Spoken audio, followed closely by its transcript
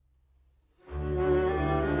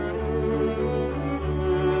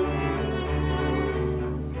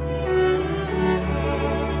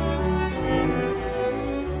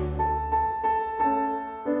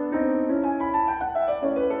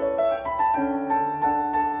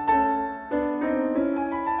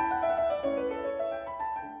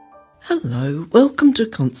Hello, welcome to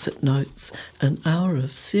Concert Notes, an hour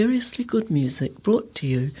of seriously good music brought to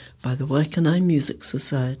you by the Waikanai Music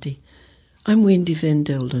Society. I'm Wendy Van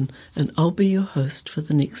Delden and I'll be your host for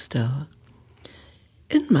the next hour.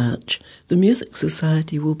 In March, the Music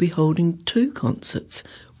Society will be holding two concerts,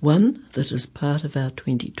 one that is part of our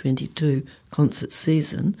 2022 concert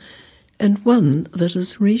season and one that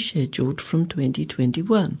is rescheduled from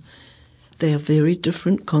 2021. They are very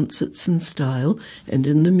different concerts in style and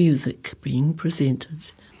in the music being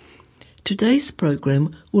presented. Today's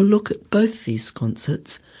program will look at both these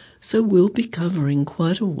concerts, so we'll be covering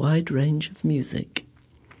quite a wide range of music.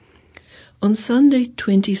 On Sunday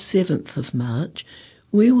 27th of March,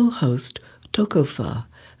 we will host Tokowha,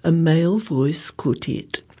 a male voice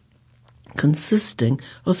quartet, consisting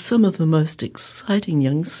of some of the most exciting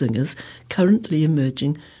young singers currently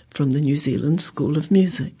emerging from the New Zealand School of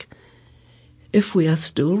Music. If we are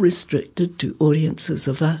still restricted to audiences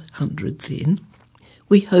of 100 then,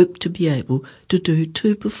 we hope to be able to do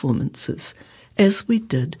two performances, as we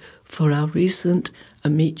did for our recent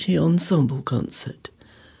Amici Ensemble concert.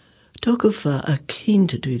 Tokowha are keen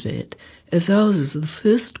to do that, as ours is the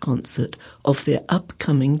first concert of their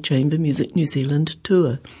upcoming Chamber Music New Zealand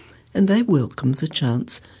tour, and they welcome the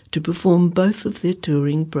chance to perform both of their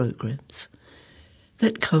touring programs.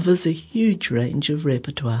 That covers a huge range of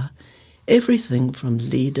repertoire, everything from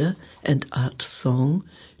lieder and art song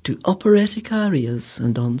to operatic arias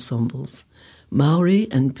and ensembles, Maori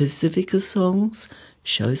and Pacifica songs,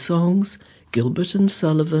 show songs, Gilbert and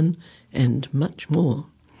Sullivan, and much more.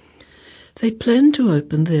 They plan to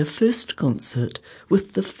open their first concert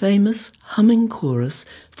with the famous humming chorus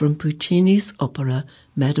from Puccini's opera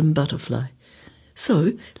Madame Butterfly.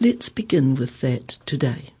 So let's begin with that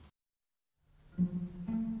today.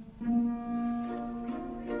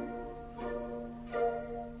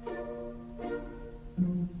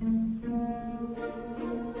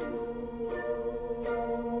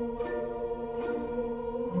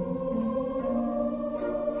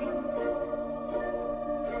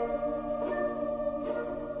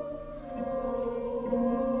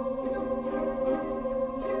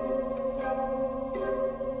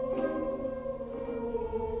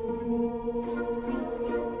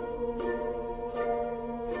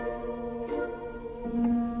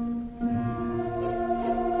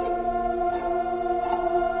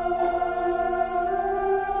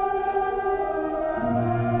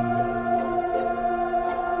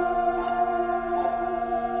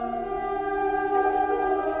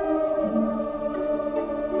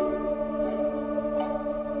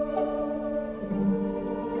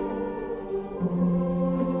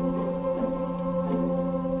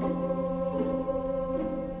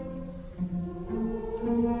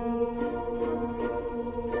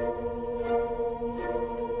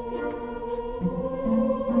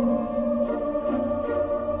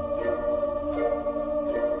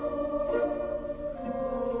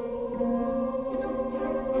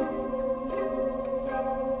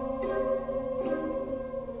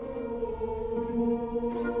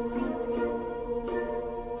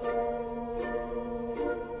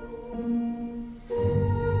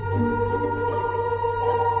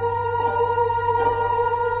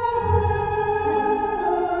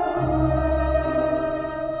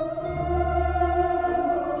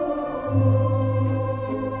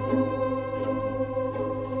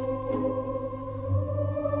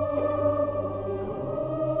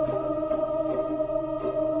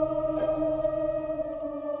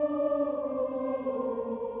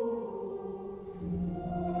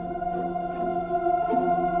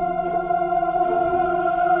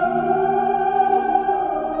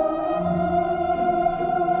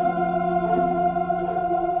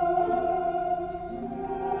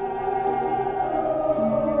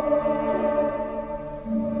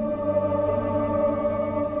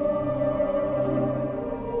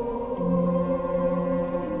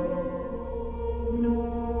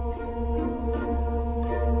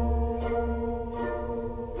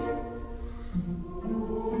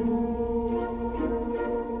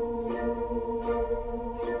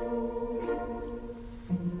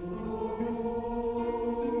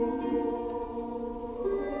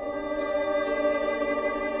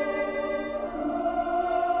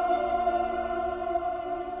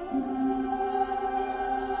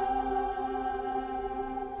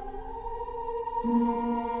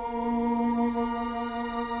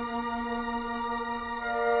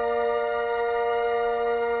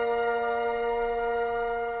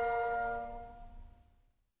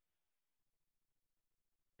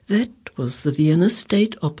 That was the Vienna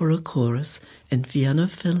State Opera Chorus and Vienna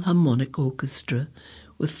Philharmonic Orchestra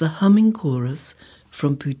with the humming chorus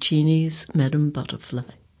from Puccini's Madame Butterfly.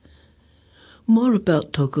 More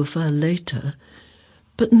about Tokuwha later,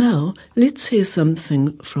 but now let's hear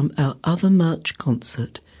something from our other March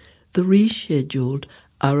concert, the rescheduled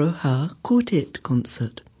Aroha Quartet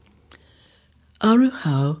concert.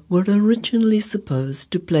 Aroha were originally supposed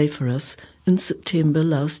to play for us in September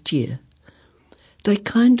last year. They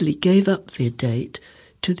kindly gave up their date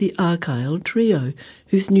to the Argyle Trio,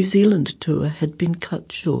 whose New Zealand tour had been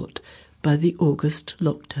cut short by the August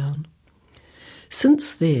lockdown.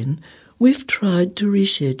 Since then, we've tried to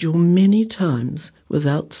reschedule many times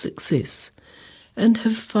without success and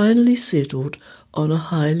have finally settled on a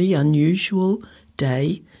highly unusual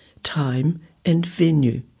day, time and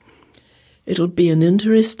venue. It'll be an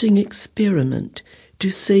interesting experiment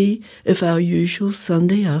to see if our usual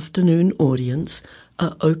Sunday afternoon audience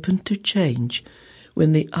are open to change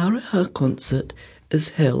when the Aroha concert is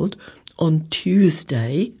held on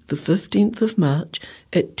Tuesday, the 15th of March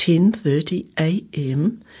at 10:30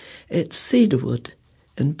 a.m. at Cedarwood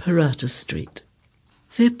in Parata Street.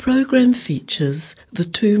 Their program features the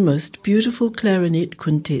two most beautiful clarinet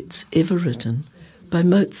quintets ever written by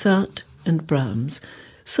Mozart and Brahms.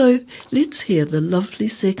 So let's hear the lovely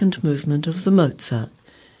second movement of the Mozart.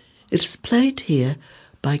 It is played here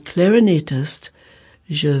by clarinetist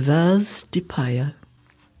Gervase de Paya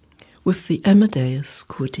with the Amadeus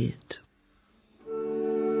Quartet.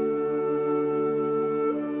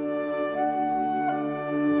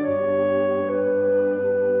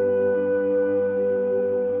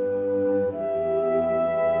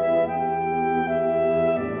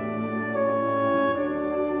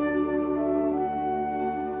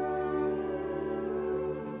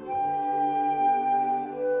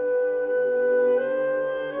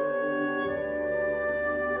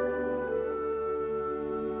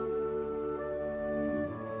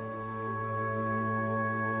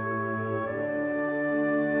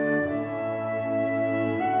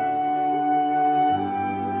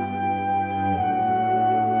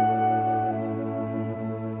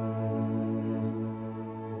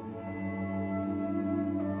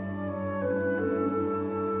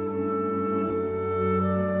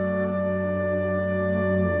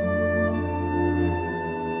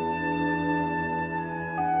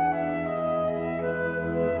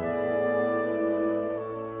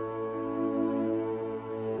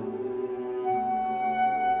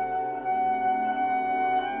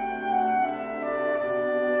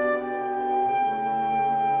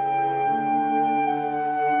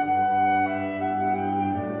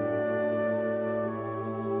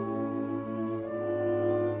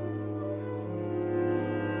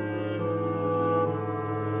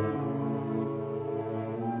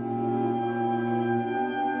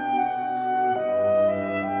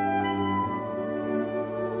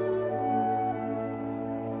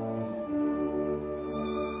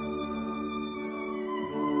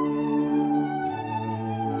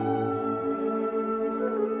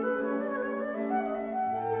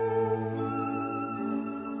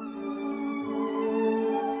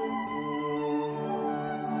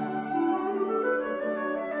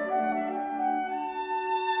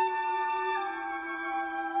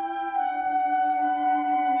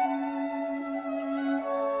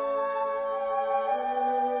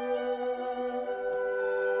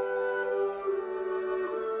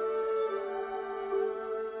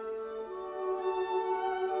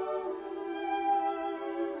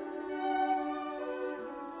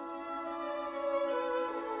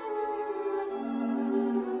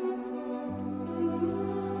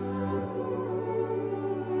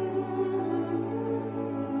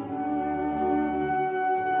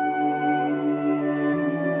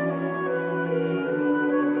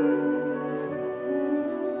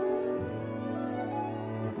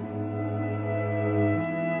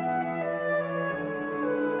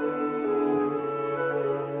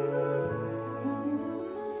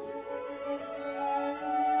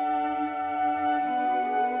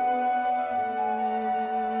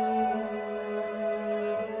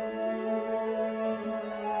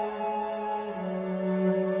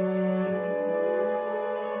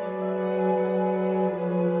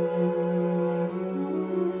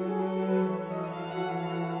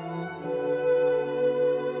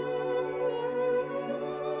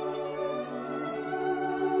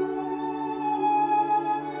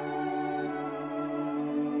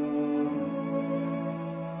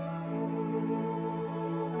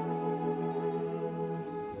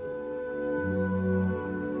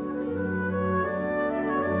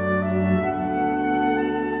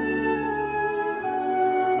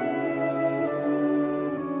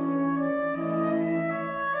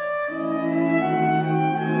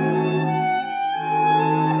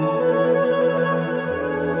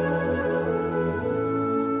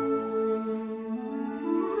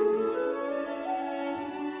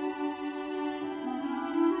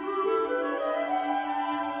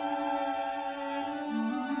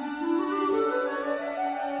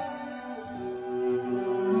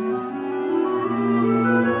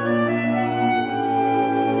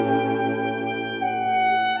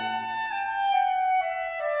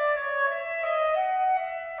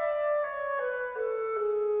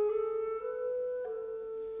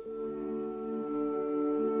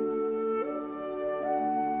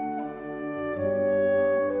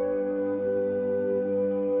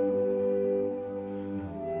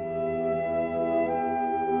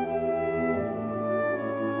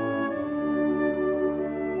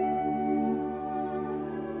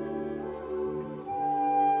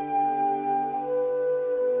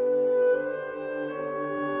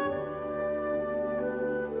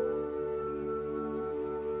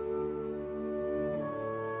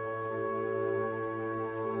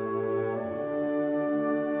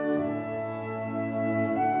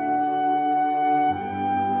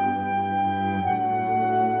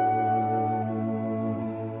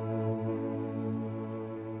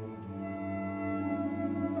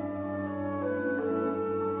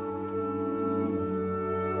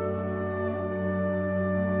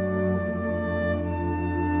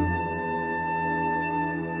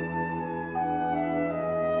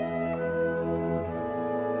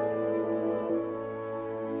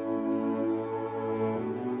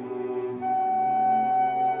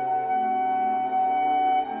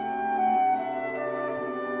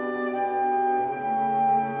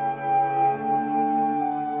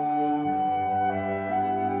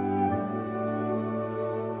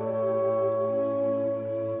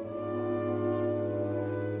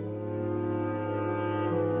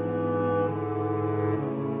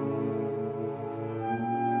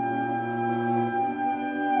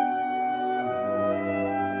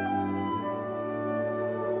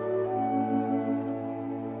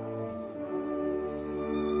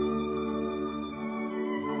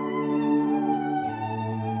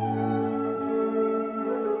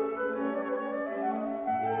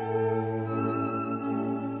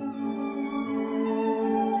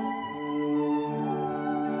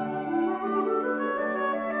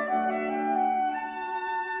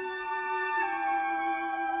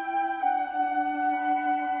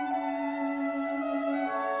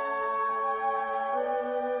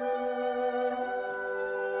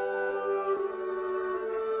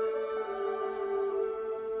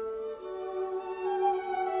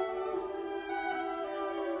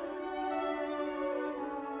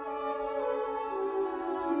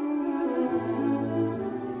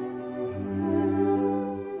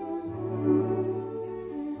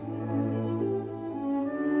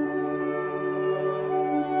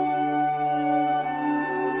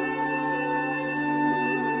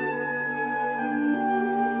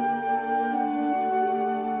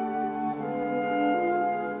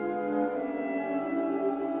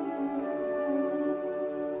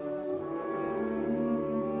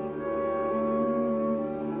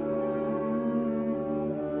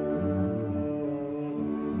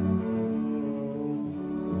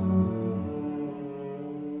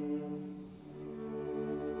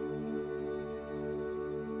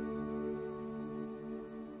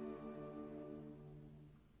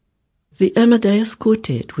 The Amadeus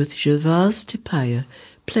Quartet with Gervase Tipaia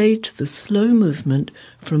played the slow movement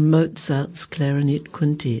from Mozart's Clarinet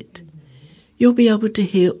Quintet. You'll be able to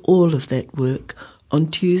hear all of that work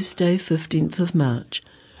on Tuesday, 15th of March,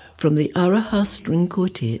 from the Araha String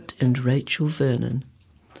Quartet and Rachel Vernon.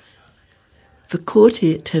 The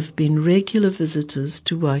quartet have been regular visitors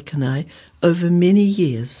to Waikanai over many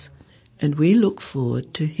years, and we look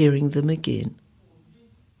forward to hearing them again.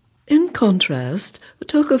 In contrast,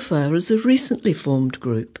 Tokowhā is a recently formed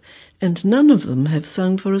group, and none of them have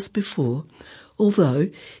sung for us before, although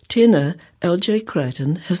tenor L.J.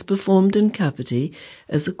 Crichton has performed in Kapiti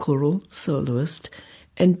as a choral soloist,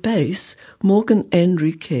 and bass Morgan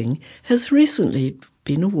Andrew King has recently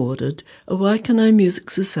been awarded a Waikanai Music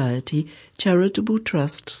Society Charitable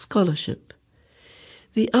Trust Scholarship.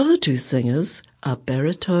 The other two singers are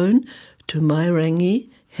baritone Tumairangi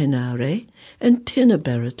Henare and tenor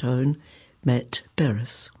baritone Matt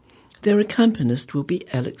Barris. Their accompanist will be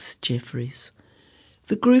Alex Jeffries.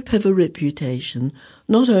 The group have a reputation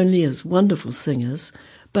not only as wonderful singers,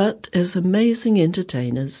 but as amazing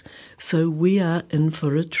entertainers, so we are in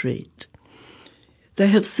for a treat. They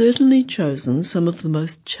have certainly chosen some of the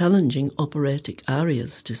most challenging operatic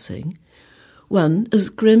arias to sing. One is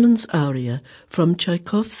Gremlin's aria from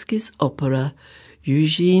Tchaikovsky's opera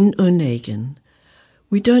Eugene Onegin.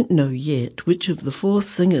 We don't know yet which of the four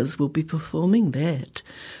singers will be performing that,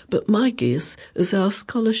 but my guess is our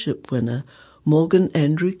scholarship winner, Morgan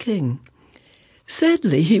Andrew King.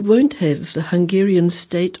 Sadly, he won't have the Hungarian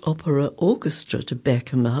State Opera Orchestra to back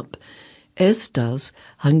him up, as does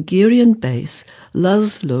Hungarian bass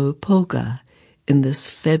Laszlo Polgár in this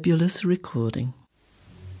fabulous recording.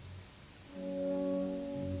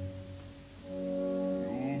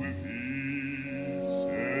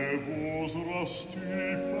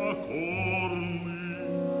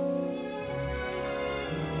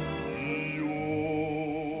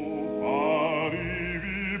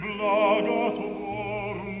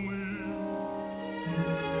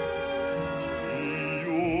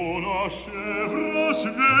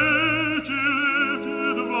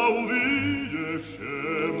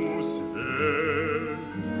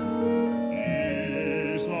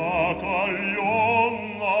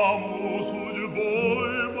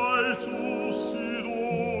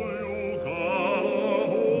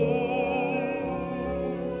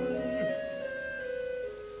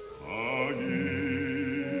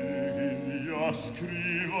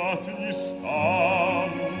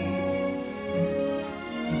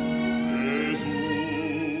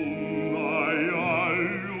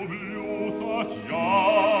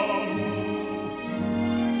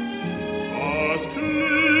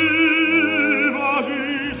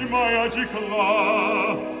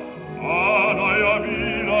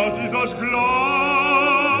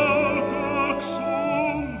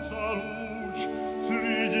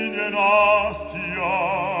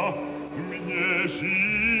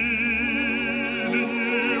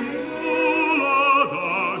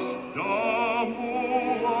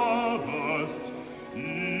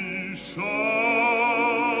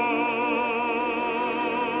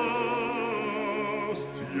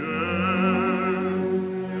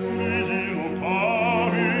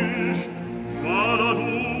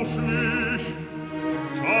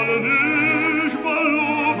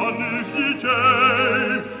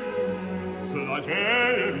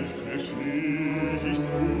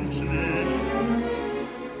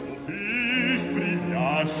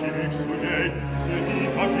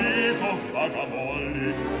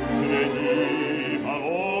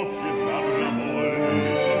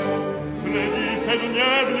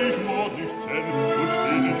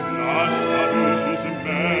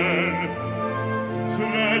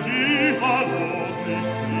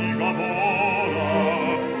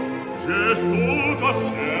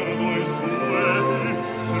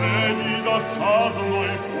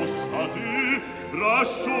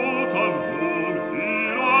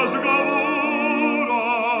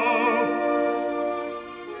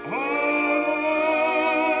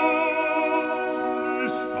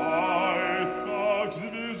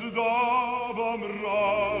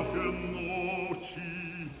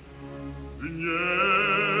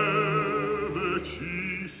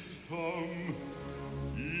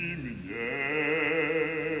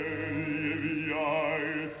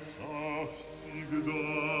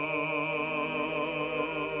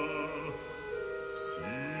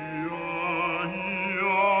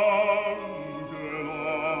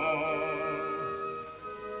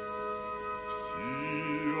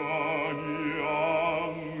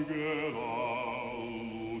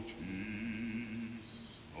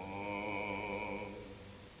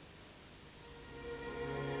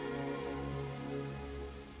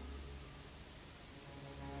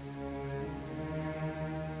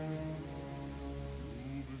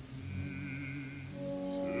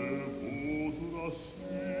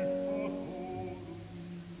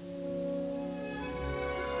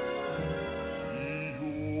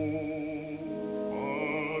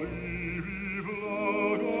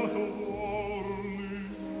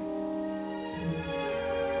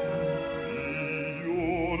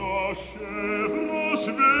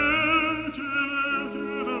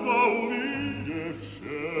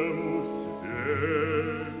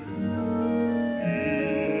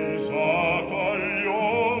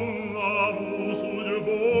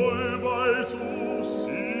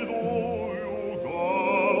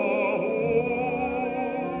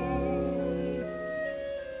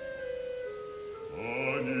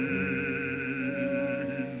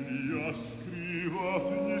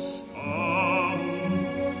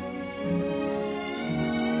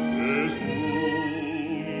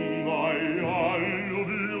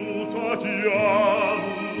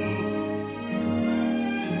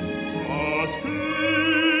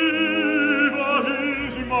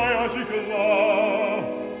 și clar,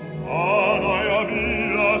 Ana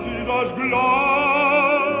mia si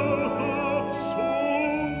zasglata,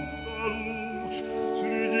 Солнца луч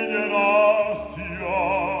среди ненастья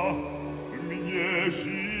мне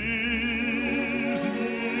жизни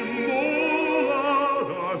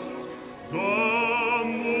молодость, да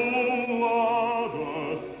молодость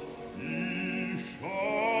и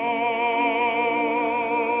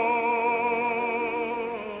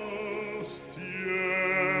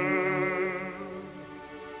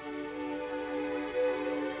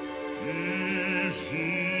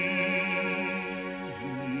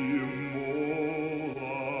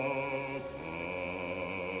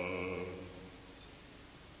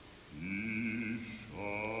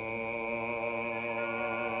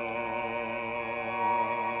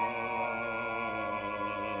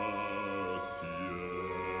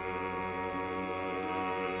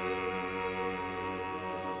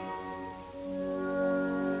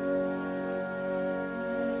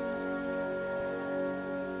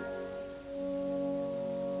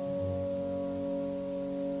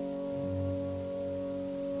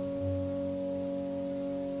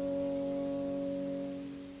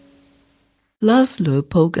Laszlo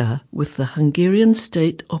Poga, with the Hungarian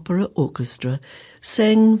State Opera Orchestra,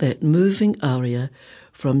 sang that moving aria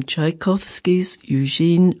from Tchaikovsky's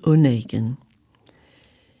Eugene Onegin.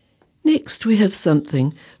 Next we have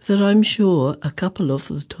something that I'm sure a couple of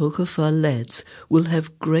the Tokafa lads will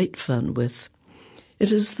have great fun with.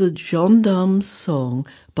 It is the Gendarme's Song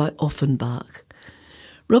by Offenbach.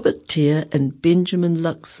 Robert Tier and Benjamin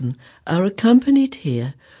Luxon are accompanied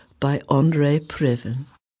here by Andrei Previn.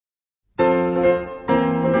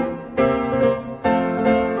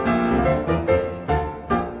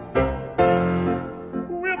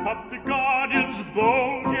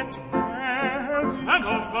 And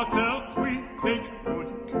of ourselves we take good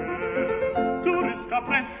care. To risk our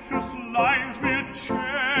precious lives we're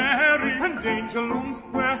chary, and danger looms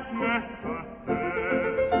we're never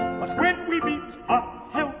there. But when we meet a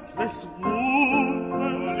helpless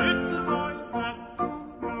woman, little boys that do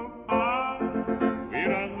no harm, we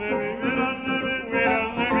run them in, we run them in, we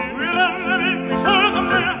run them in, we run them in, we show them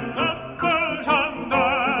there the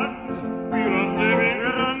gendarmes. We run them in, we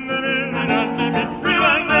run them in, we run them in, we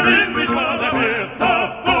run them in, we show them there.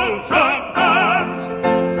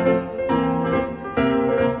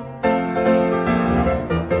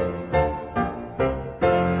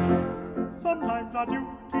 Sometimes our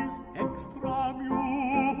duty's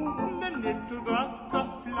extramural, the little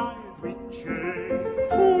butterflies we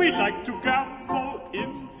chase. We like to gamble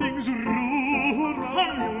in things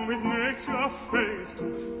rural, with nature face to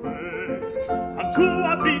face. And to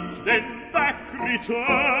our beat then back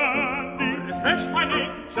returning, refreshed by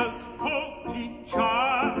nature's holy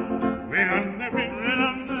charm. We run them in, we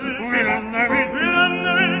run them in, we run them in, we run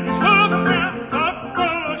them in, show them where the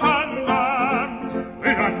gendarmes. We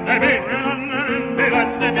run them in, we run them in, we run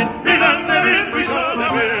them in, we run them in, we show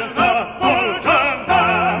them where the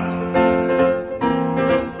gendarmes.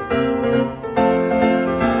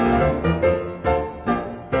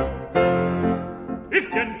 If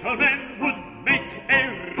gentlemen would make a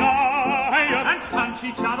riot and punch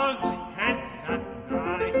each other's heads at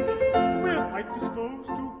night, we're quite disposed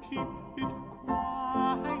to keep it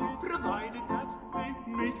quiet, provided that they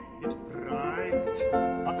make it right.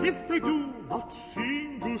 But if they do not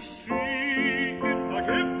seem to see it, or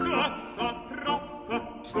give to us a proper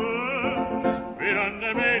turns, we run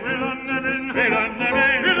them in, we run them in, we run them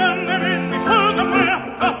in, we run them in, we show them where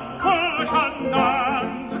the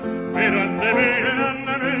gendarmes. We run them in, we run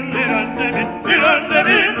them in, we run them in, we run them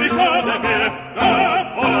in, we show them where the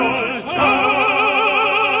gendarmes.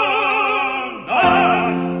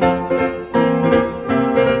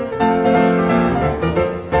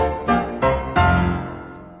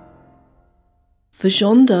 The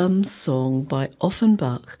Gendarme's Song by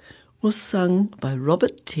Offenbach was sung by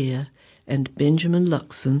Robert Tier and Benjamin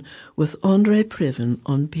Luxon with Andrei Previn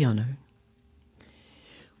on piano.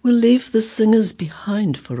 We'll leave the singers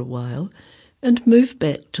behind for a while and move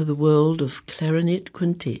back to the world of clarinet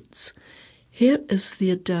quintets. Here is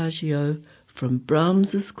the Adagio from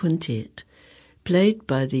Brahms's quintet, played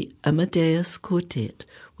by the Amadeus Quartet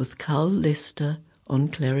with Carl Lester on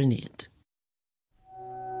clarinet.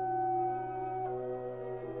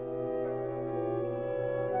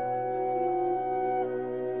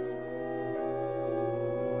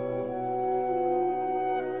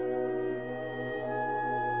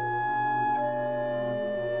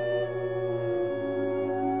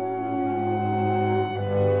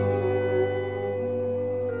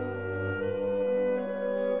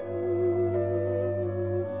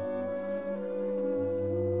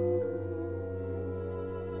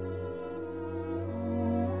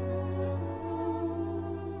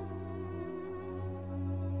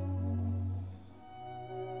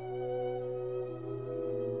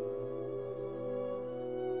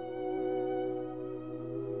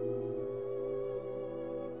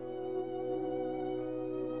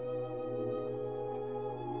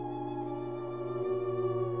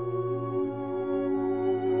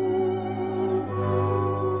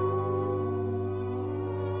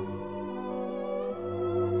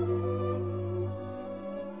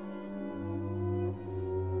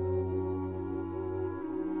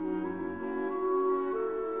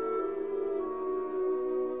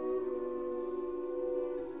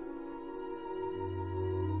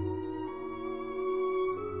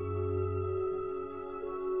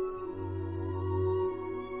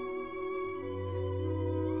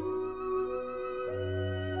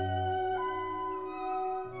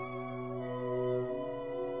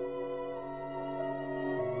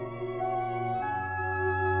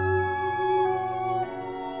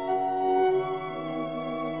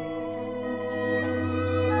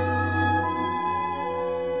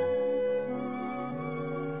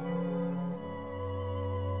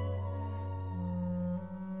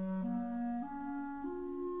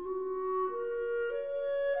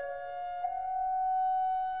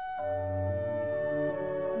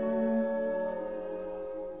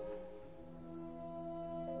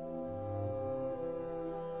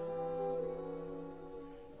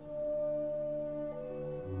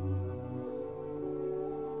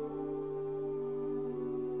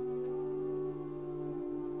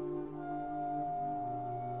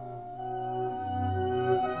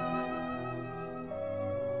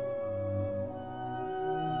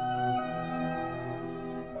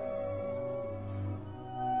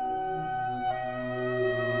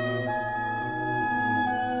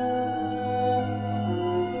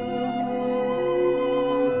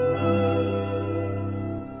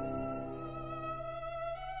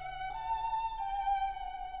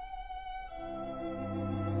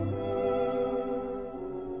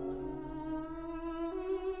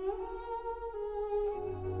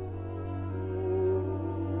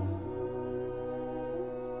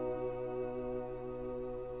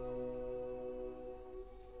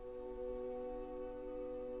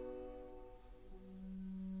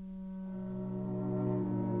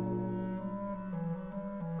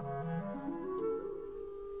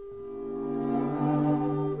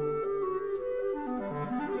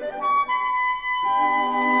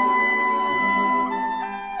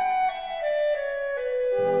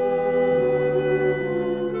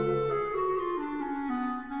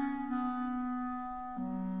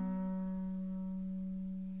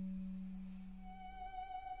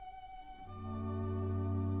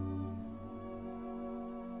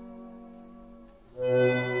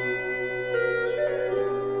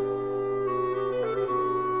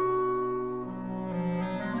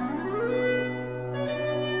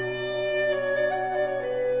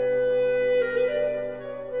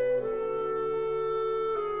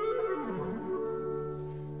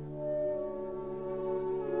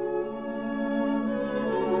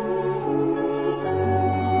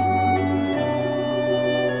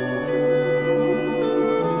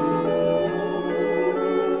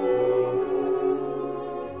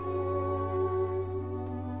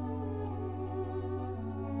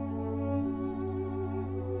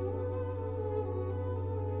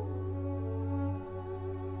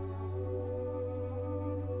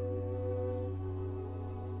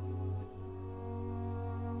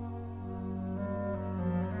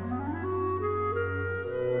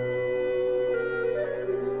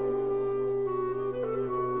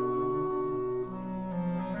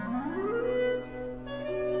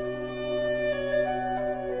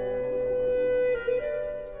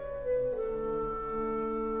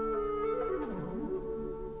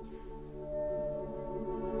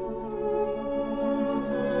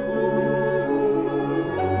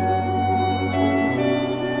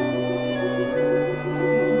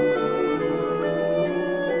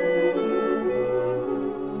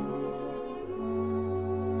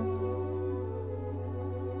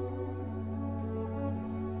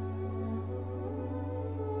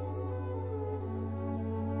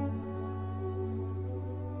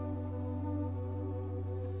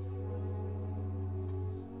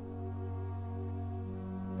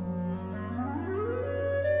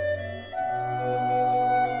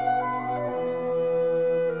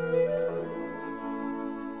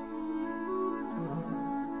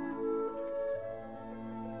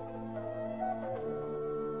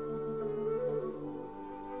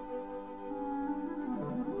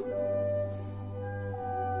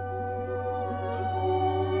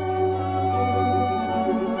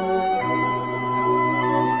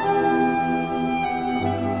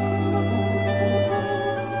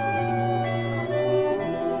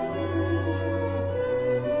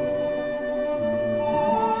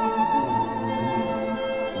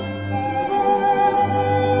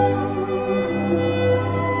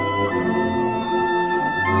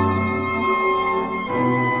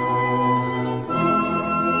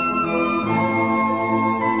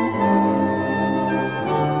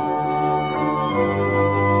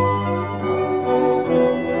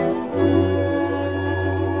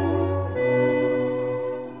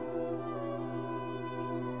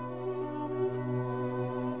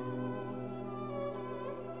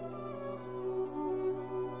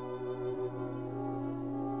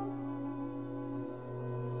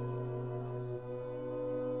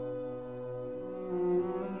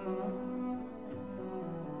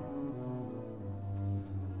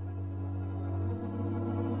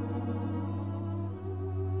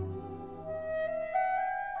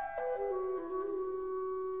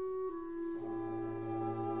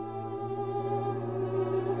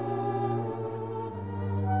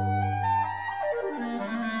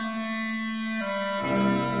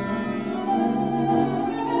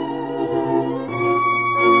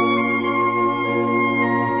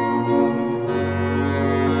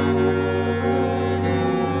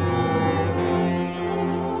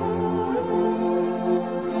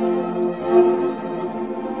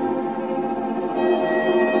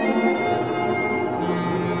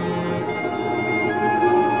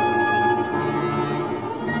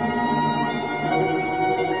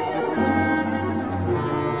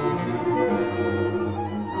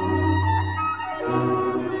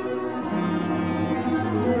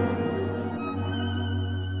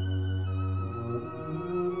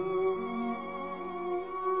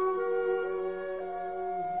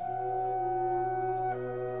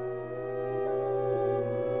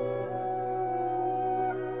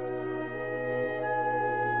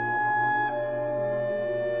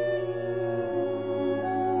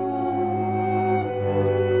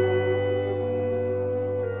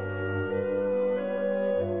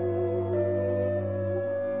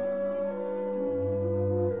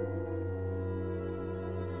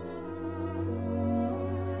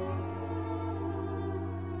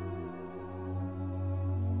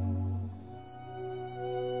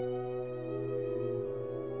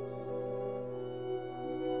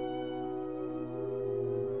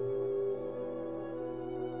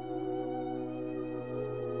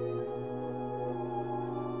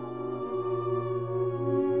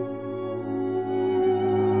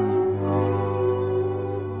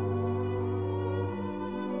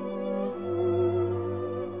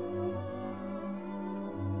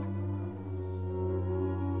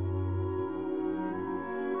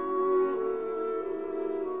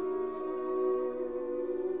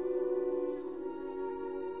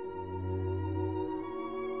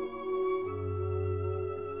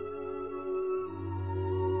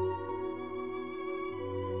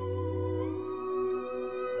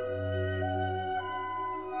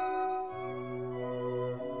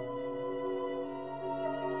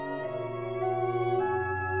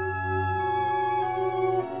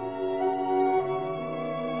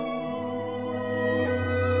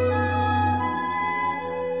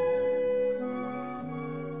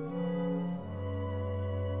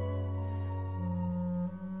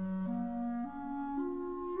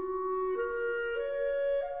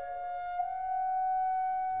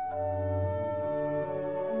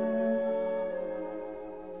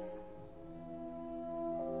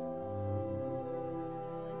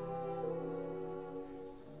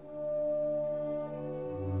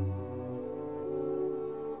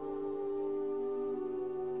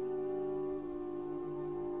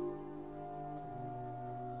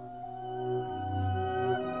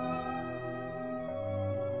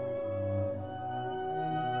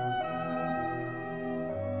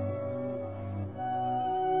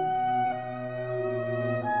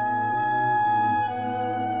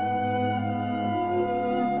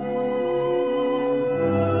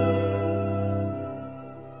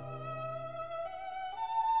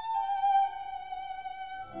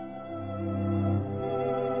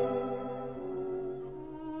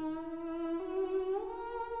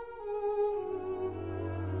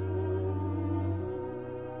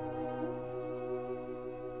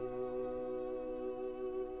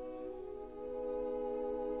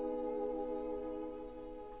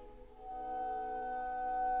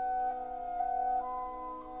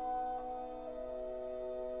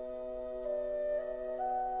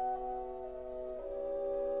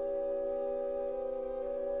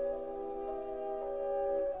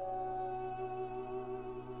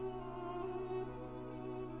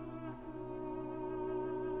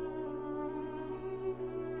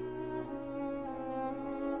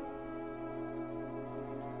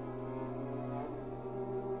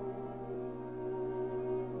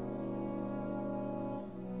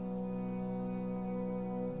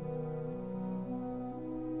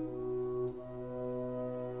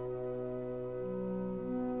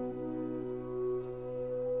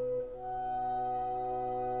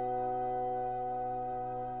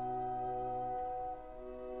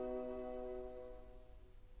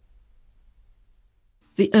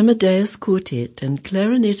 The Amadeus Quartet and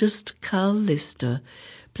clarinetist Carl Lester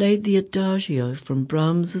played the Adagio from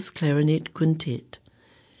Brahms's Clarinet Quintet.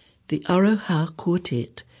 The Aroha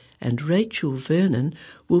Quartet and Rachel Vernon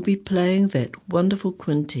will be playing that wonderful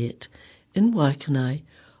quintet in Waikanai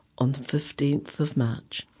on the 15th of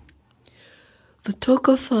March. The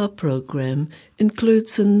Tokowhā program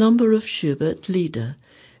includes a number of Schubert lieder,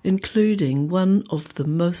 including one of the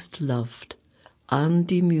most loved, An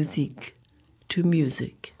die Musik, to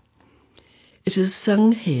music. It is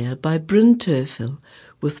sung here by Bryn Terfel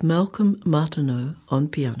with Malcolm Martineau on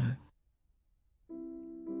piano.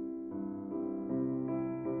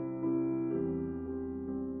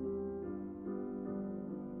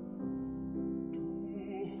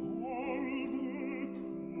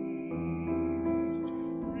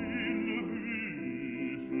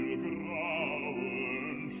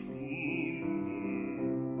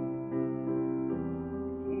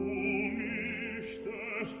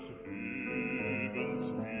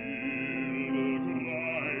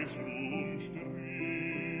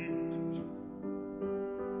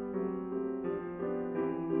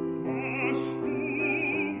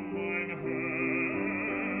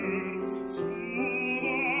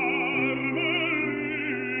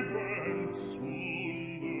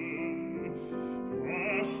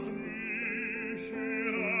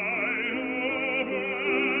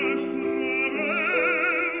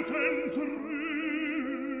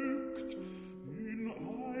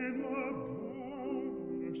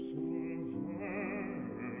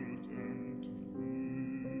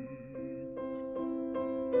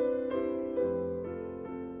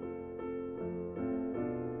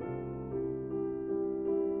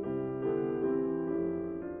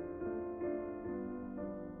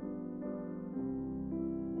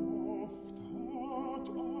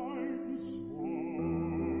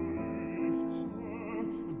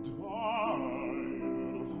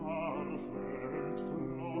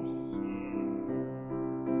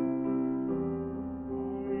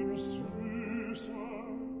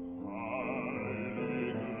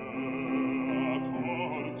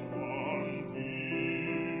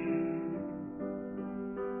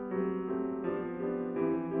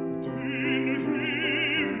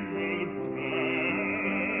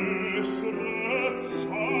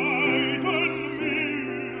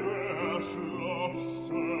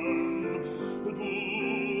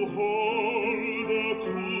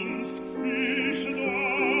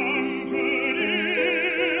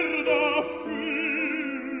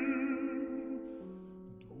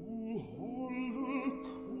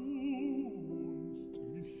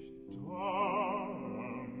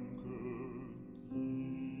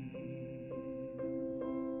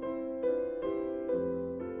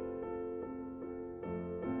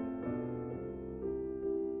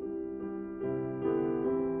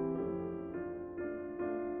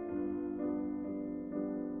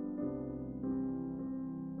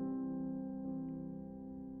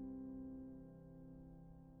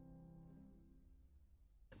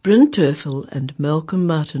 Bryn Terfel and Malcolm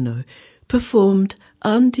Martineau performed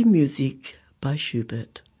An die Musik by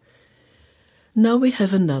Schubert. Now we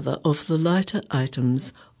have another of the lighter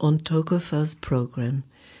items on Tokowhā's program.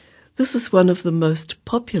 This is one of the most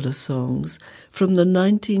popular songs from the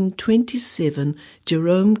 1927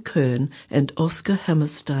 Jerome Kern and Oscar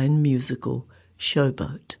Hammerstein musical,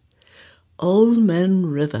 Showboat. Old Man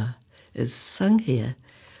River is sung here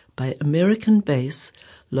by American bass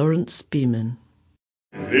Lawrence Beeman.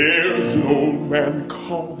 There's an old man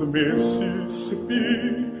called the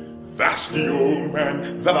Mississippi. That's the old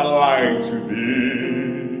man that I like to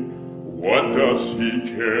be. What does he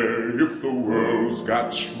care if the world's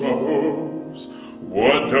got troubles?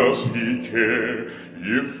 What does he care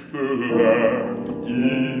if the land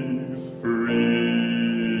is free?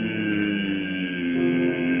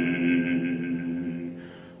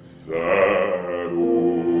 That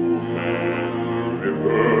old man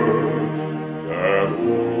river, that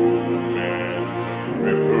old man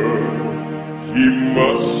river, he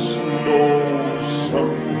must know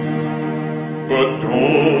something, but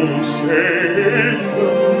don't say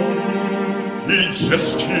nothing. He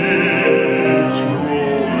just keeps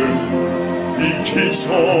rolling, he keeps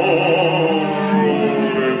on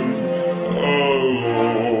rolling along.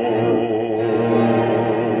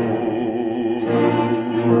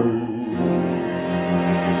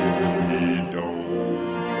 He don't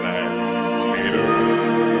plant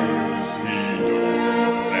taters, he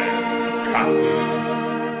don't plant cotton,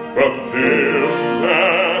 but them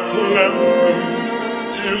that plant them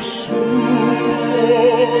is soon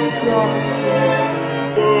forgotten.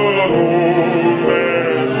 But old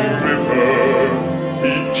man river,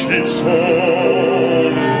 he keeps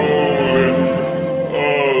on rolling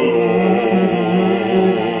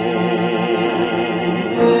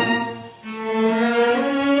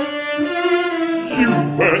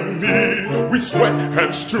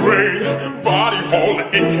and strain, body all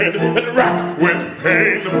aching and racked with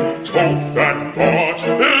pain. Tote that barge,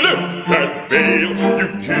 lift that bale, you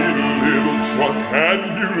get a little drunk and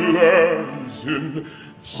you learns in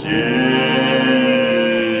jail.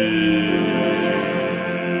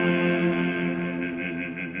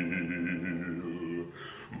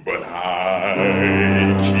 But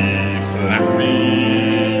I keeps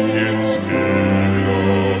laughing instead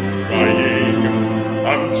of crying.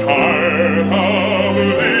 I'm tired of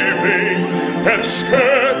living and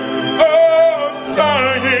scared of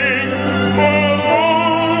dying. Oh,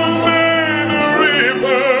 in the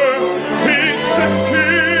river, he just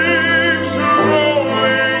keeps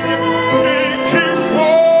rolling. He keeps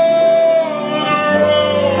on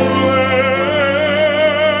rolling.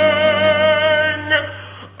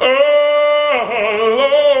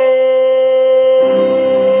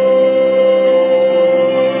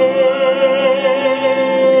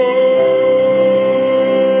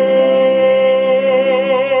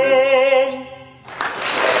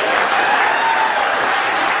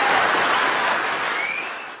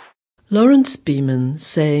 Lawrence Beeman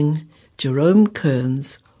sang Jerome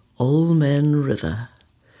Kern's Old Man River.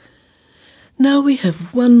 Now we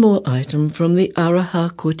have one more item from the Araha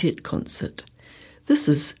Quartet concert. This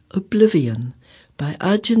is Oblivion by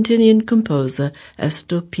Argentinian composer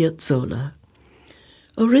Astor Piazzolla.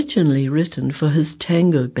 Originally written for his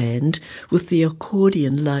tango band with the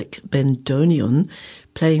accordion-like bandoneon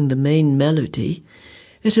playing the main melody,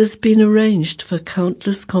 it has been arranged for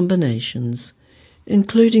countless combinations,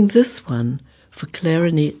 including this one for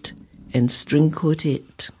clarinet and string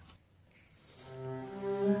quartet.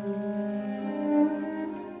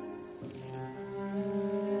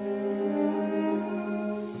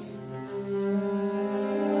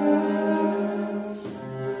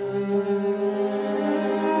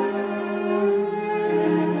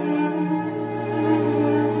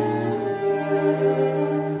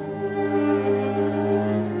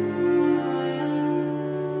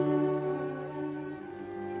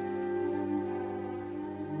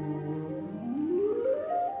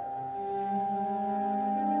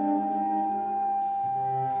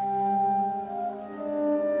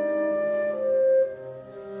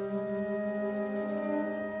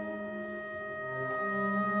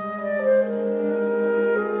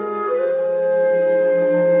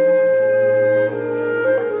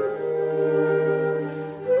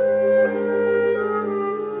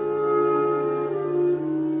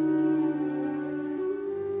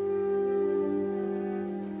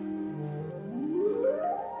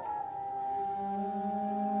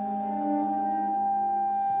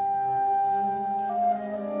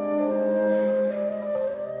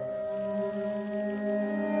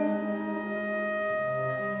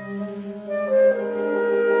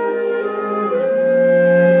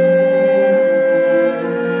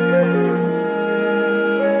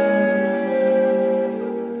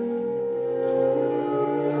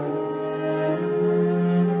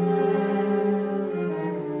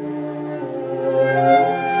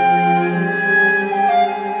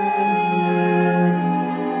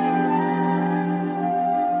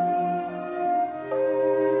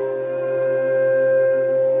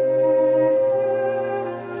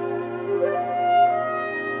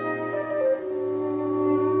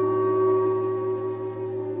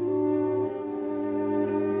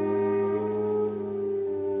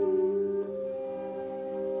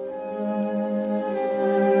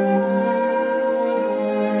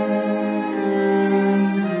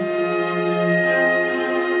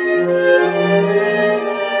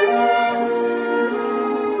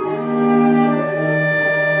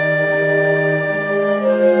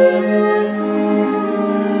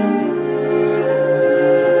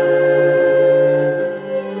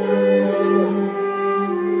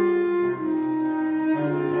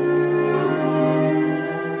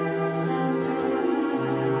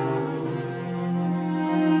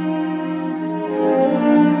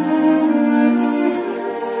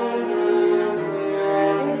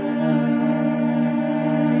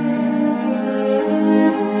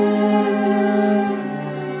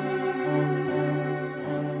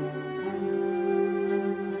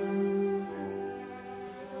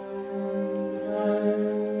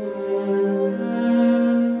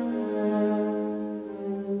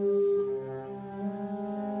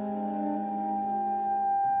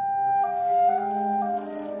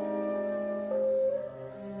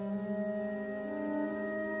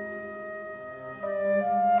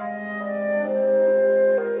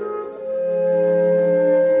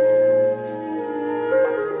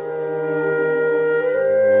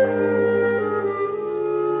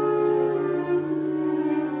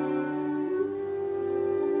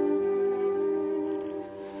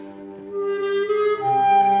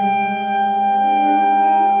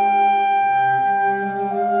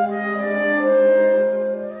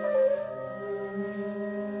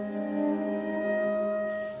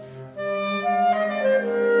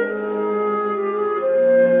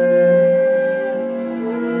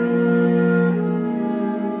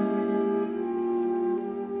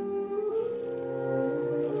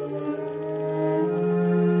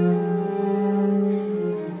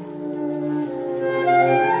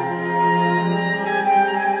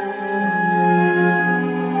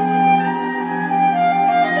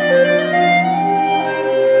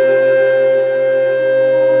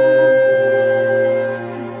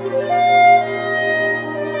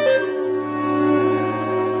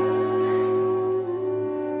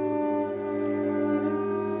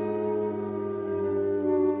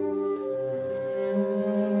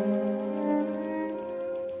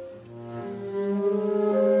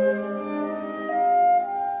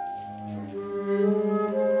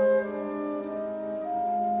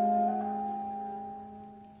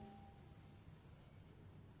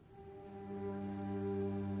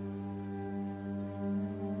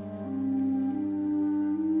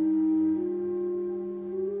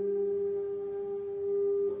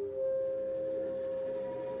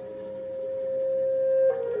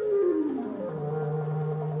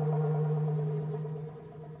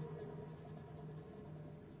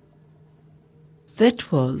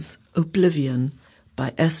 That was Oblivion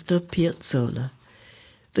by Astor Piazzolla.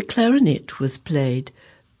 The clarinet was played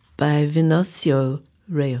by Venancio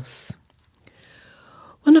Reyes.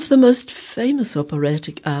 One of the most famous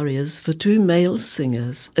operatic arias for two male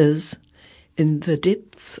singers is In the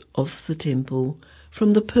Depths of the Temple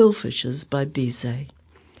from The Pearlfishers by Bizet.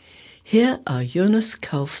 Here are Jonas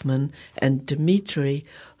Kaufmann and Dmitri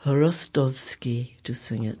Horostovsky to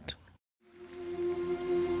sing it.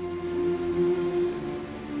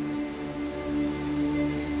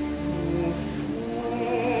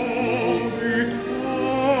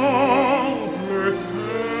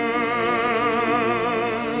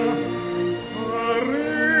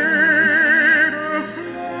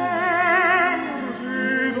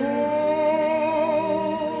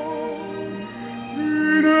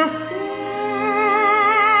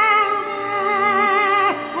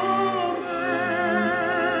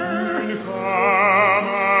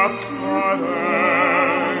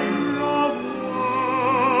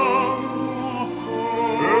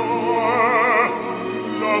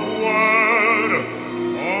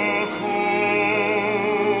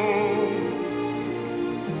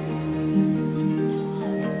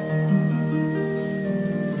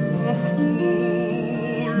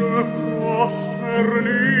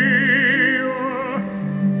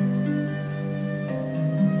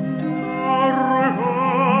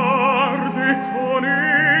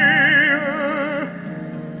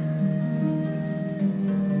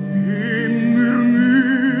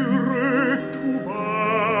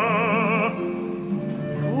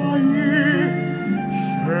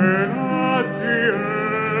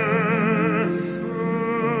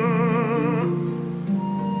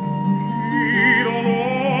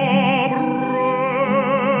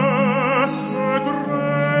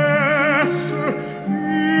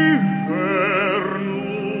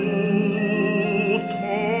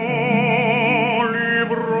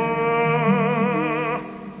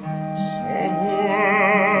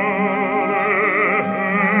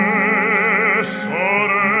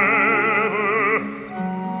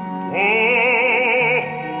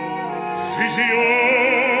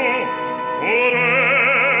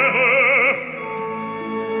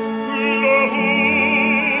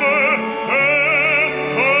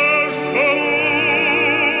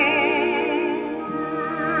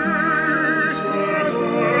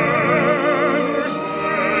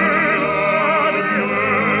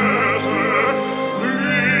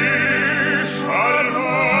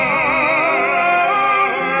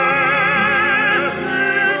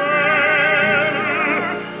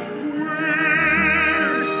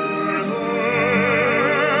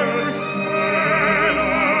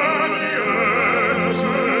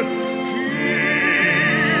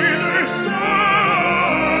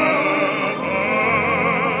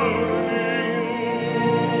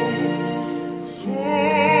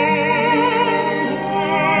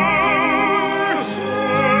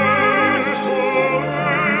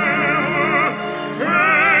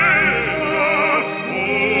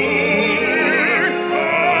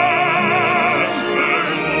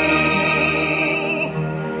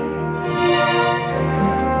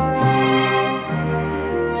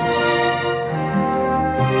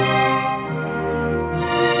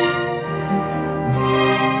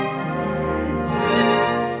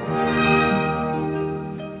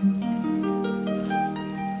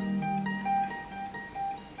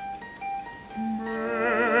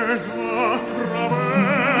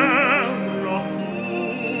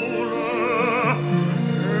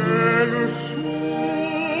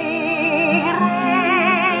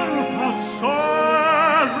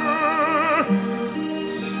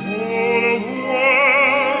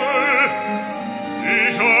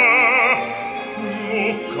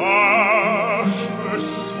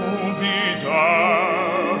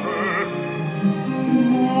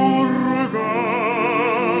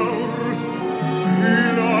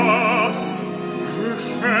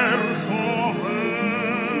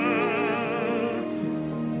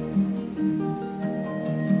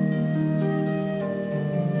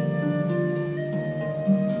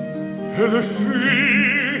 Elle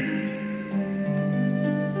fuit,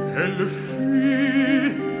 elle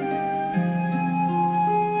fuit.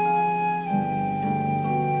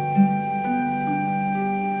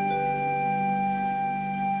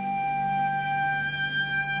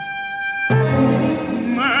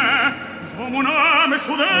 Mais dans mon âme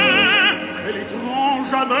soudain, quelle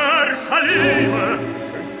étrange ardeur salive,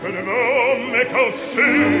 quel feu de gomme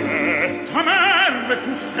consume. Ta mère veut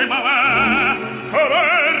pousser ma main, ta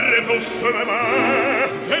mère pousse ma main.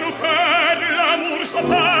 De nos cœurs l'amour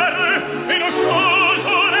s'opère et nos choses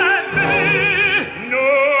l'ennemi. Non,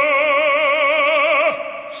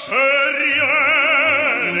 c'est rien.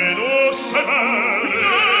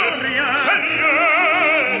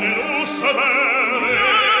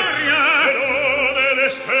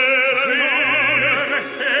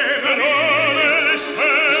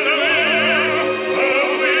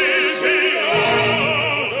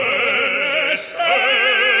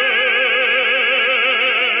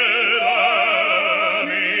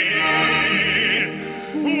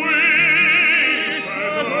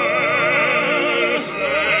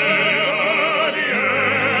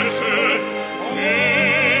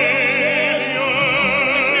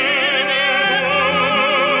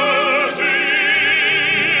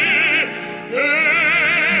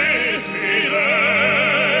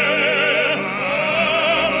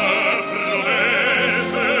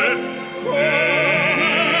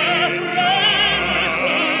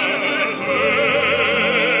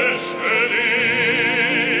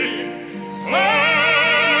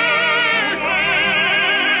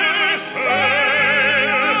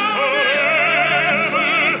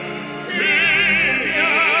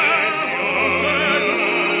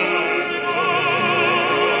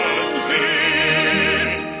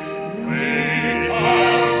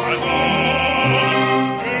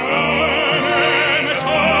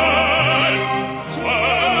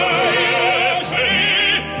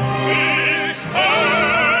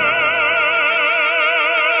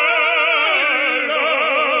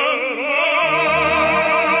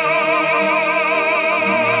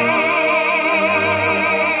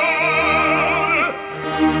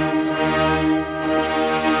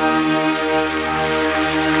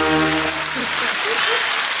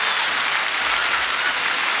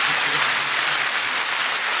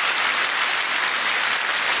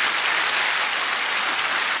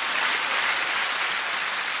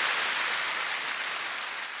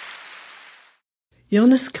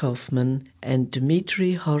 Jonas Kaufmann and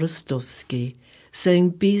Dmitry Horostovsky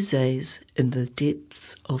sang Bizets in the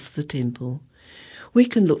depths of the temple. We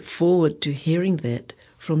can look forward to hearing that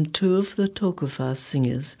from two of the Tokofa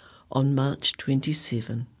singers on March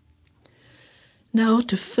 27. Now,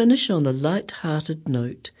 to finish on a light-hearted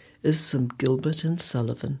note is some Gilbert and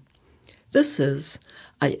Sullivan. This is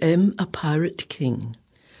I Am a Pirate King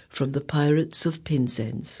from the Pirates of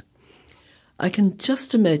Penzance. I can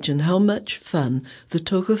just imagine how much fun the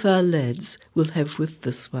Tokofa lads will have with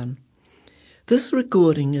this one. This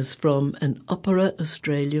recording is from an Opera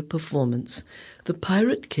Australia performance. The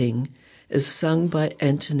Pirate King is sung by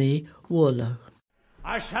Anthony Warlow.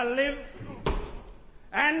 I shall live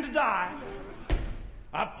and die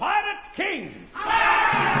a pirate king.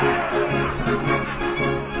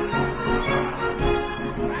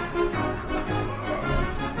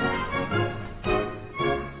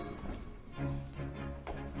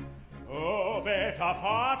 Better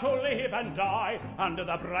far to live and die under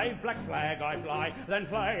the brave black flag I fly than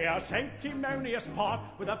play a sanctimonious part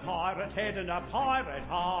with a pirate head and a pirate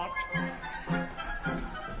heart.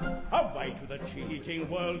 Away to the cheating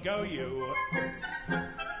world go you,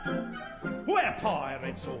 where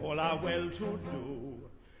pirates all are well to do.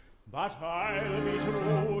 But I'll be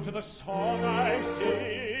true to the song I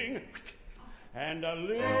sing, and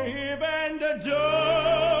live and die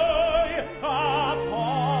a pirate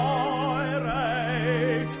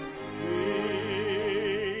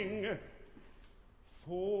king.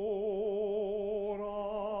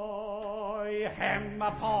 For I am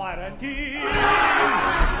a pirate king,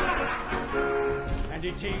 and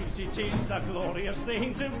it is a glorious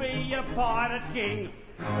thing to be a pirate king.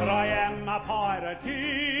 For I am a pirate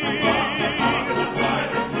king,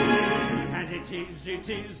 and it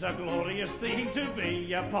is a glorious thing to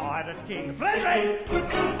be a pirate king. Friendly!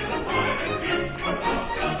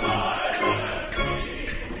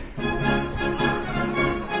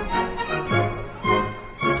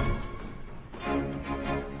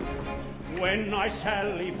 When I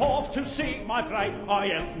sally forth to seek my prey, I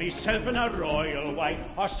help myself in a royal way.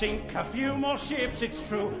 I sink a few more ships, it's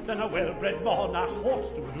true, than a well-bred monarch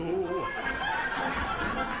ought to do.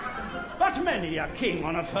 But many a king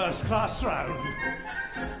on a first-class throne,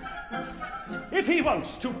 if he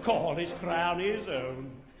wants to call his crown his own,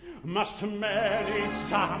 must manage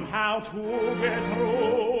somehow to get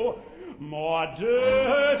through more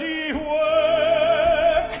dirty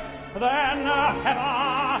work than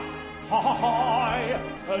ever I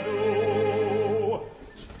do.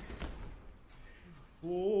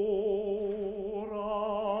 For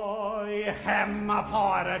I am a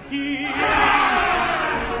pirate king,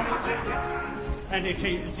 and it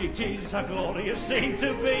is a glorious thing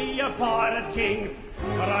to be a pirate king.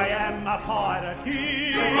 For I am a pirate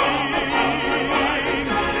king,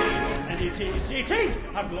 and it is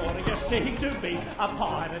a glorious thing to be a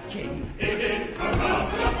pirate king. It is hurrah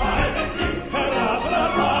for the pirate king, hurrah for the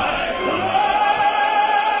pirate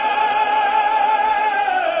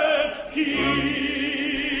king.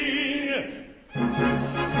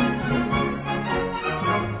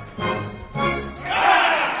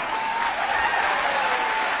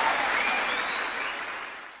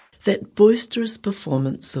 That boisterous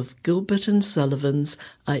performance of Gilbert and Sullivan's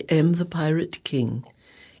I Am the Pirate King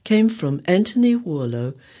came from Anthony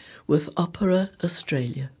Warlow with Opera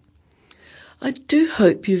Australia. I do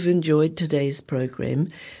hope you've enjoyed today's program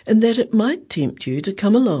and that it might tempt you to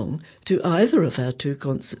come along to either of our two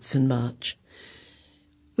concerts in March.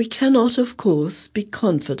 We cannot, of course, be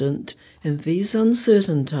confident in these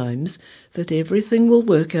uncertain times that everything will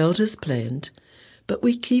work out as planned, but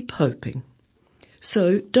we keep hoping.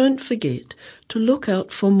 So don't forget to look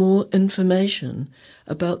out for more information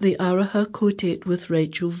about the Araha Quartet with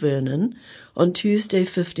Rachel Vernon on Tuesday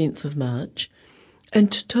 15th of March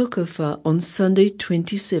and Tokofa on Sunday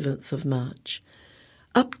 27th of March.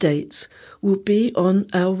 Updates will be on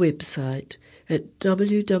our website at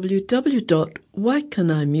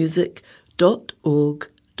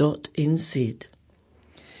www.waikanamusic.org.nz.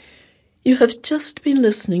 You have just been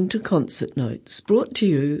listening to Concert Notes, brought to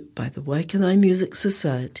you by the Waikanai Music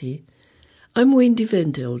Society. I'm Wendy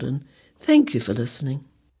Van Delden. Thank you for listening.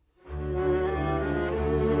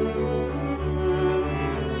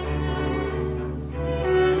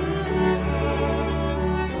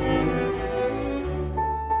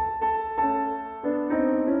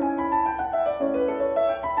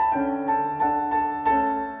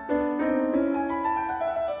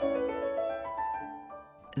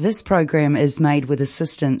 This program is made with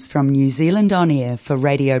assistance from New Zealand On Air for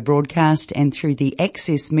radio broadcast and through the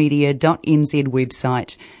accessmedia.nz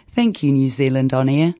website. Thank you, New Zealand On Air.